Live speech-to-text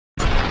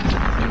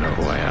know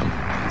who I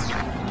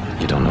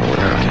am. You don't know where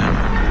I am.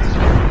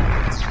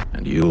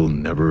 And you'll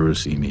never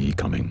see me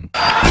coming.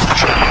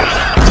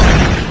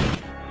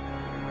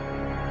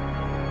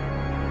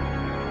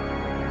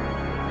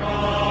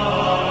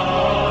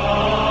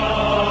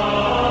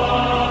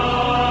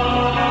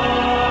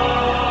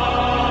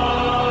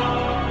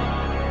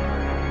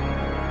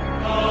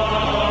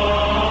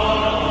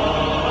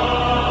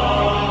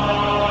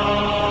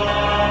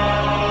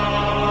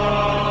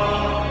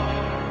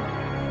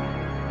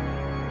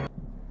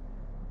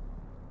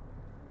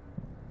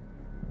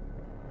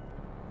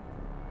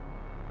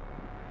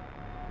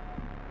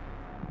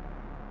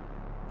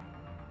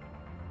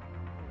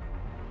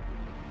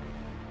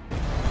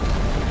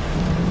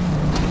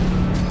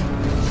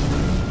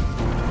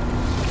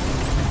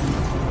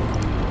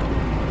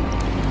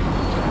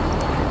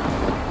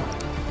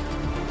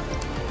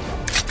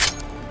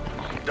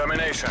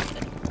 Domination.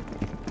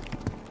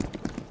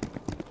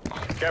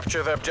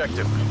 Capture the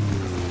objective.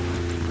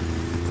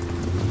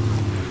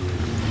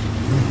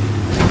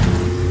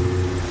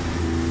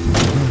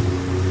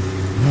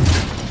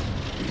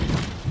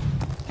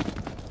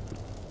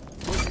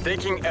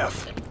 Taking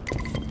F.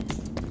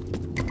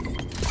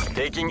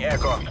 Taking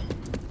Echo.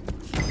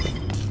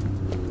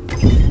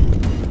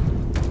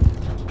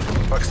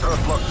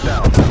 Foxtrot locked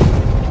down.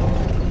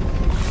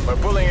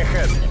 We're pulling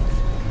ahead.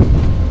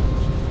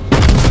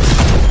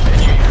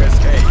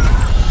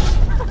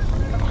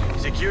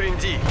 Securing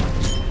D.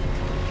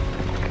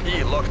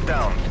 E locked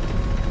down.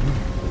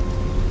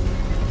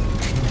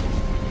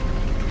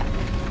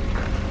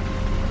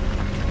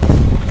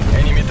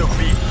 Enemy took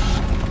B.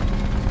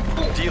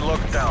 D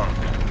locked down.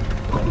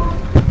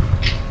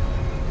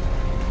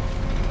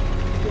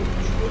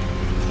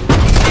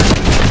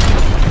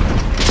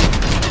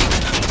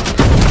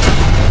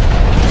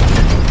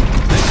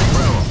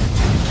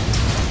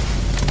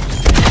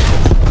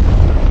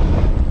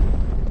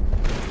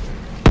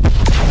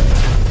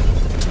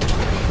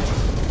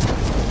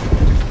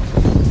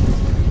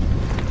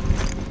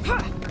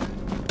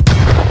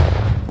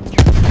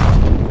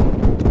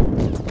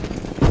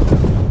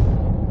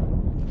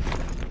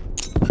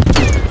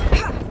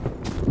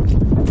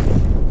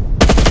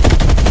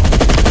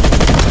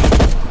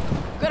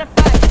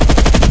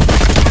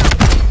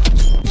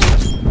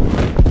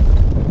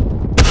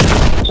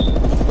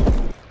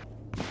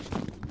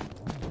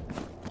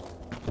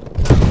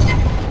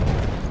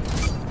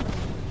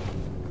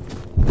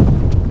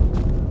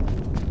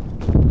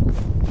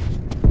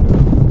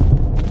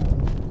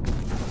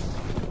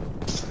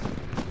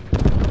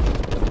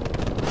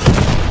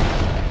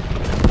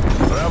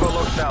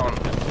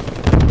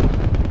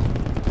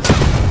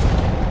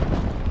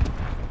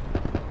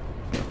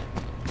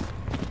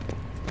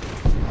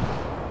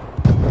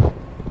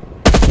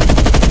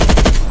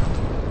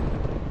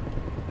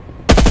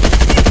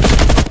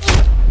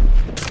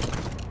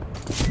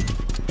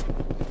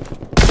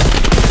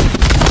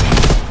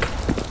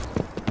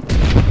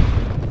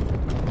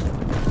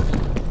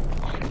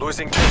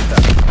 Losing data.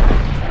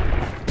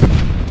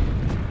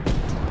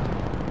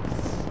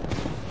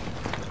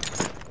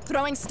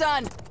 Throwing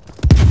stun.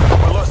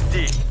 We lost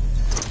D.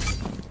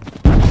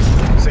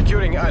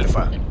 Securing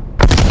Alpha.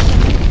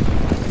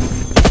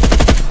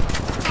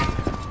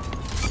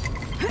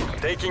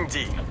 Taking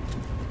D.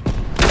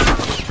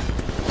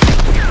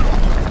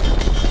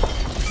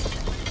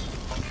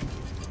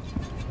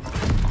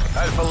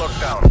 Alpha locked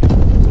down.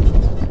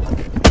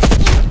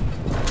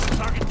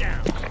 Target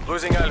down.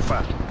 Losing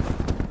Alpha.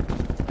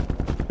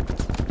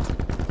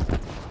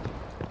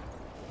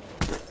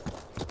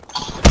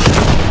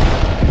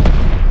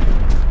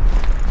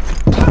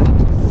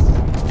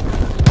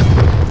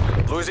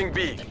 Losing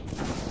B.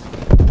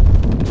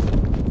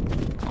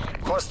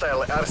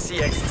 Hostile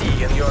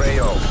RCXT in your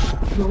AO.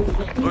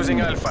 Losing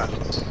Alpha.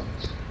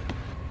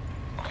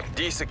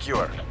 D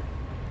secure.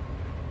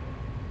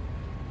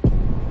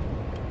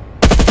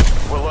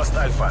 We lost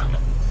Alpha.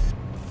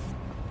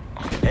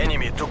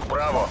 Enemy took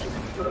Bravo.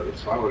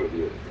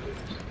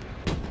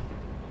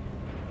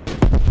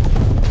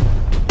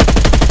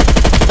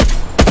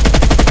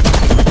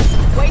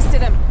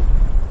 Wasted him.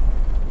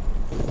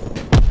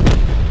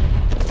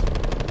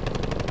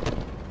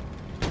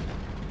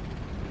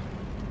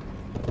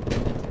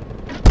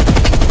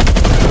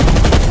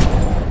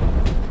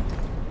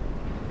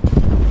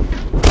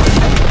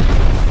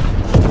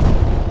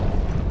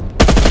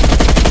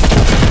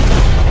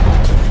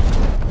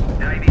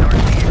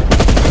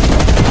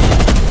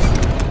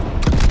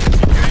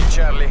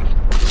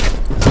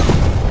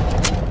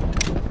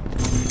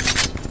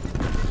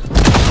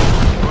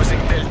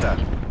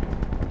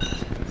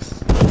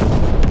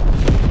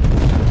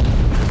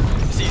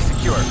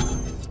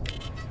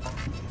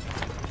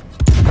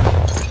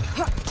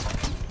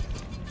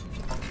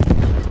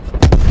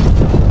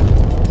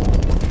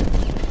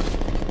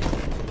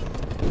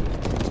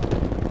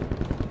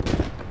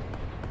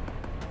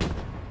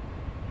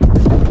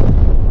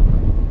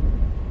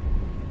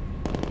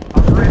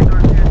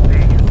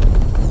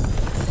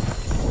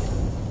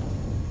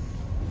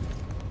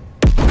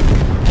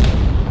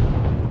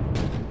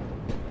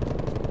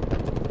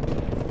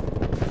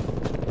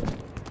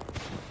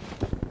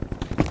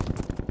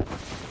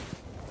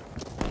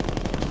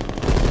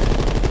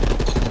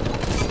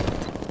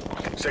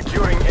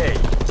 Securing A.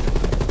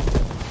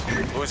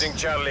 Losing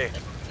Charlie.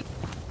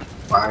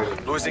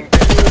 Losing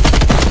Delta.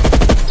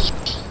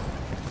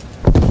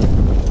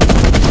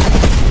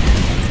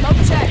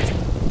 Smoke checked.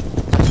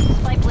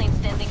 Spy plane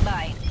standing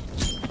by.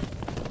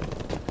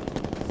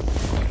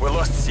 We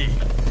lost C.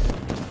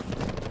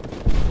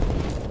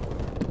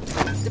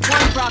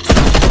 Deploying proxy.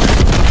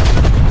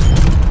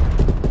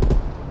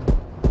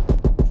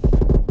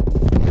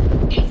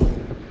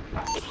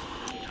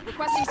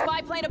 Requesting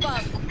spy plane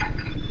above.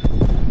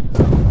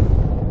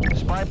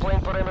 Spy plane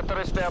perimeter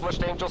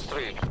established, Angels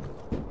 3.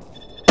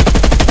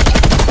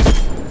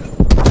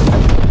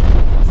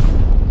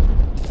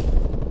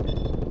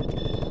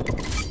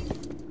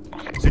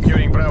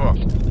 Securing Bravo.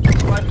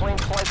 Spy plane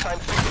flight time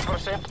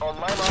 50% on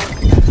my mark.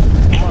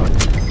 Mark.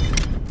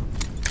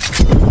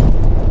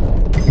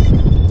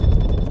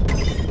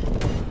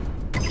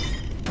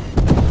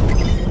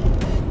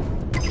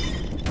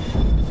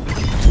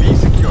 Be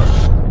secure.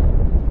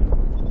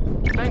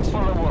 Thanks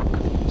for the work.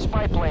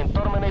 Spy plane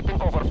terminating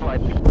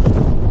overflight.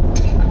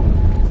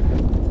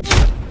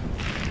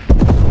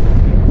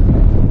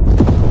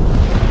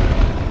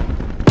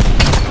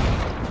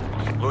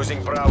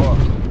 Losing Bravo.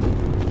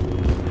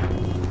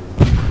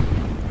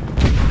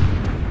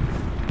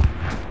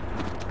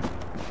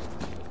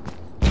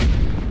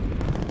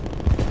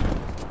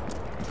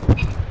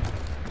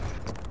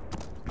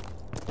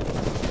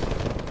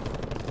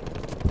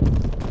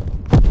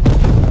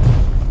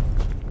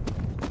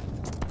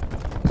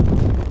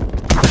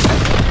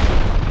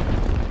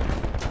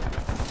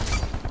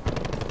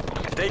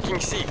 Taking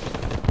C.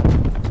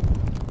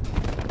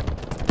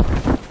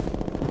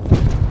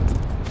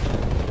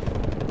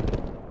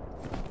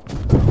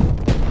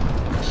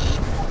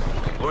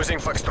 Losing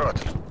Foxtrot.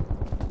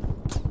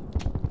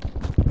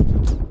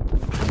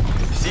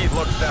 C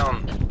locked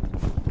down.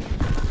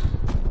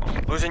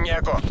 Losing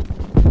Echo.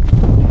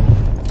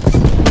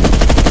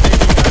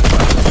 Taking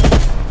Alpha.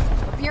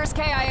 Appears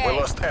KIA. We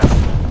lost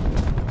F.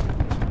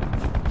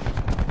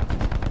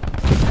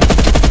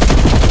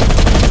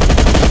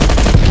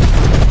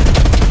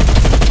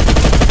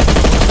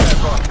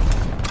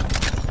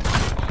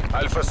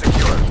 Alpha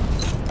secure.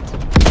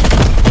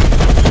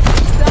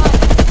 Stun.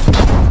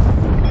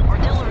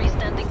 Artillery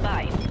standing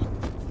by.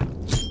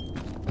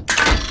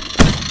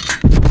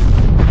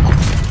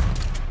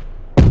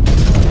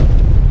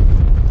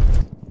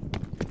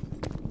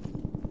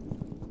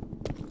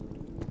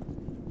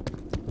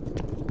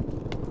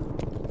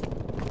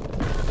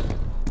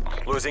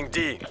 Losing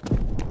D.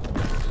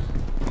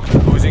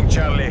 Losing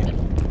Charlie.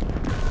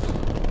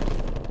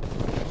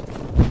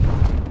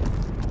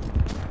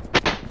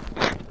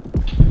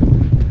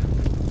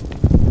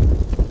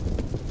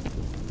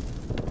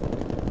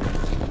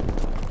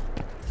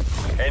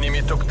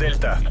 Enemy took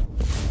Delta.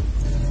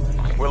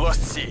 We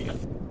lost C.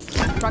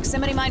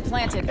 Proximity mine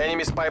planted.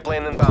 Enemy spy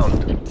plane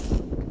inbound.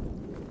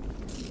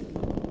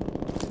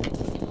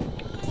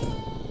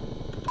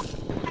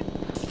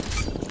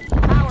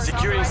 Powers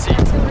Securing authorized C.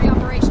 artillery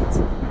operations.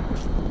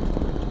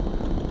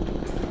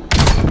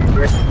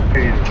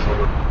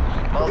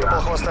 Multiple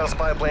hostile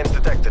spy planes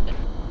detected.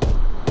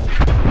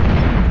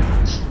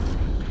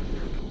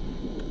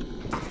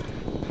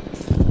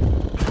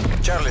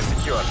 Charlie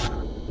secure.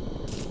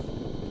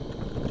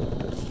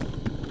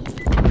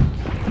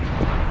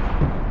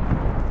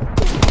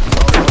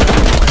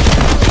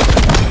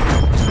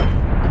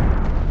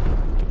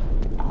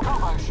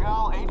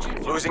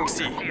 Losing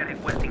C.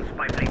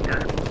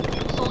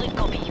 Solid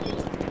copy.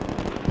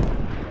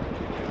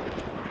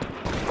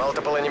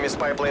 Multiple enemy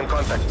spy plane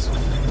contacts.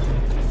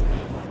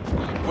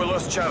 We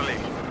lost Charlie.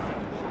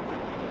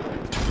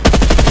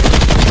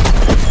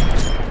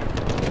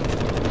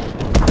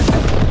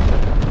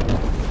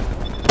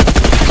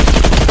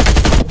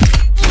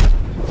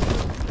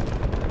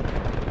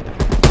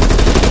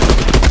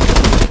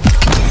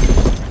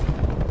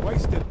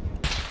 Wasted.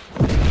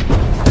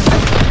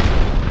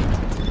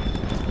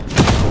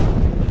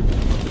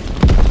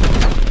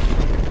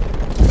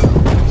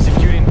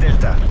 Securing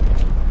Delta.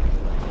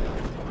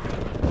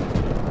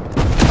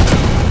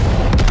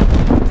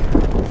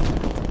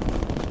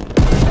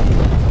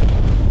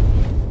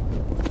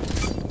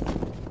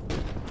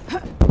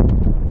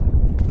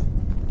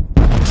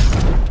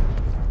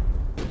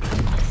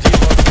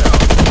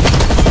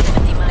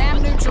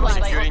 Dam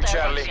neutralized. Securing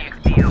Charlie.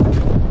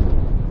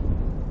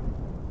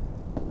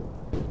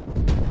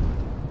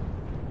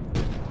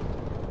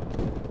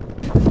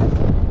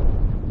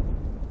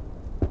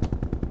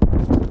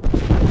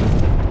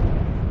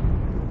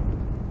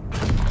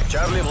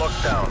 Charlie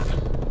locked down.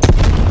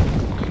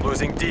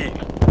 Losing D.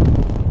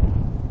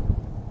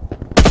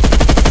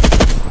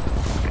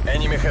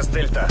 Enemy has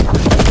Delta.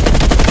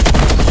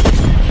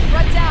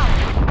 Threat down.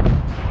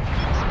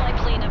 Spy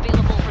plane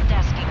available for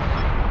tasking.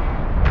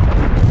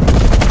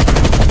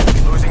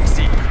 Losing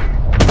C.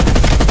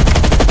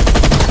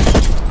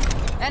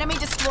 Enemy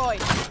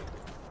destroyed.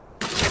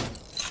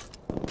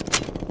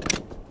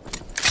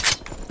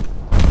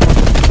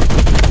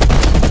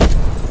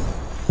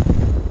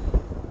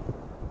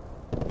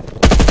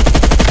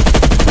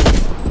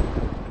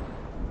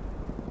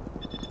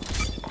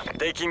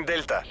 Taking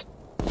Delta.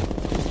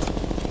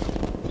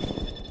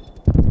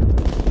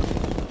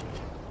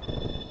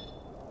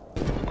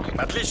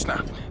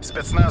 Отлично.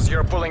 Спецназ,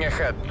 you're pulling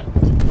ahead.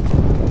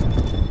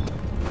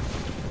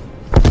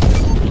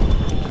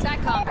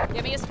 SATCOM,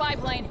 give me a spy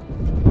plane.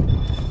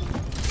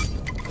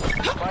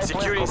 Spy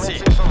Securing plane C.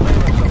 commencing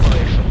surveillance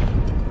operation.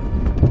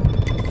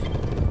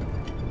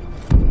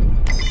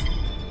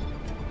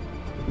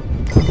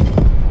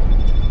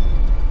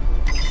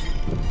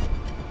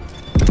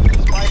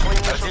 Spy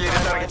plane Artillery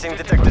missile targeting timeline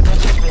detected.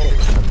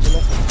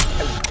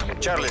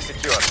 50%. Charlie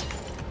secure.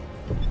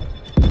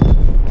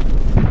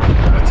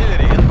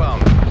 Artillery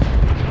inbound.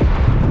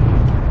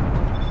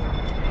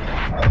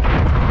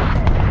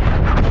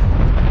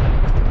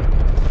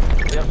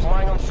 We are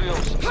flying on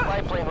fuels.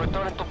 Spy plane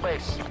returning to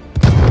base.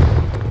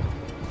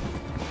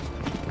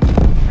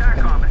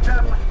 SATCOM,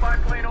 establish spy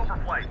plane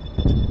overflight.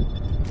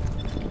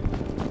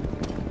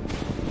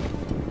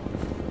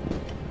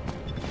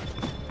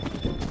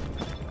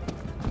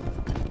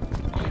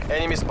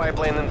 Enemy spy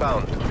plane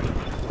inbound.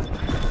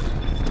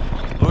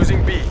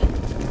 Losing B.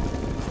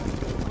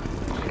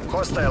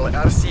 Hostile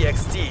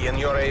RCXT in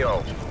your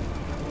AO.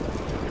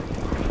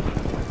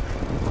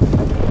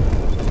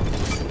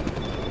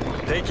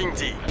 Taking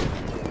D.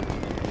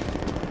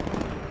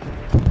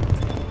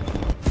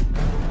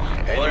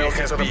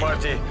 Loyalty to the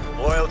party,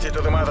 loyalty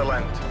to the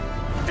motherland.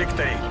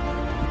 Victory.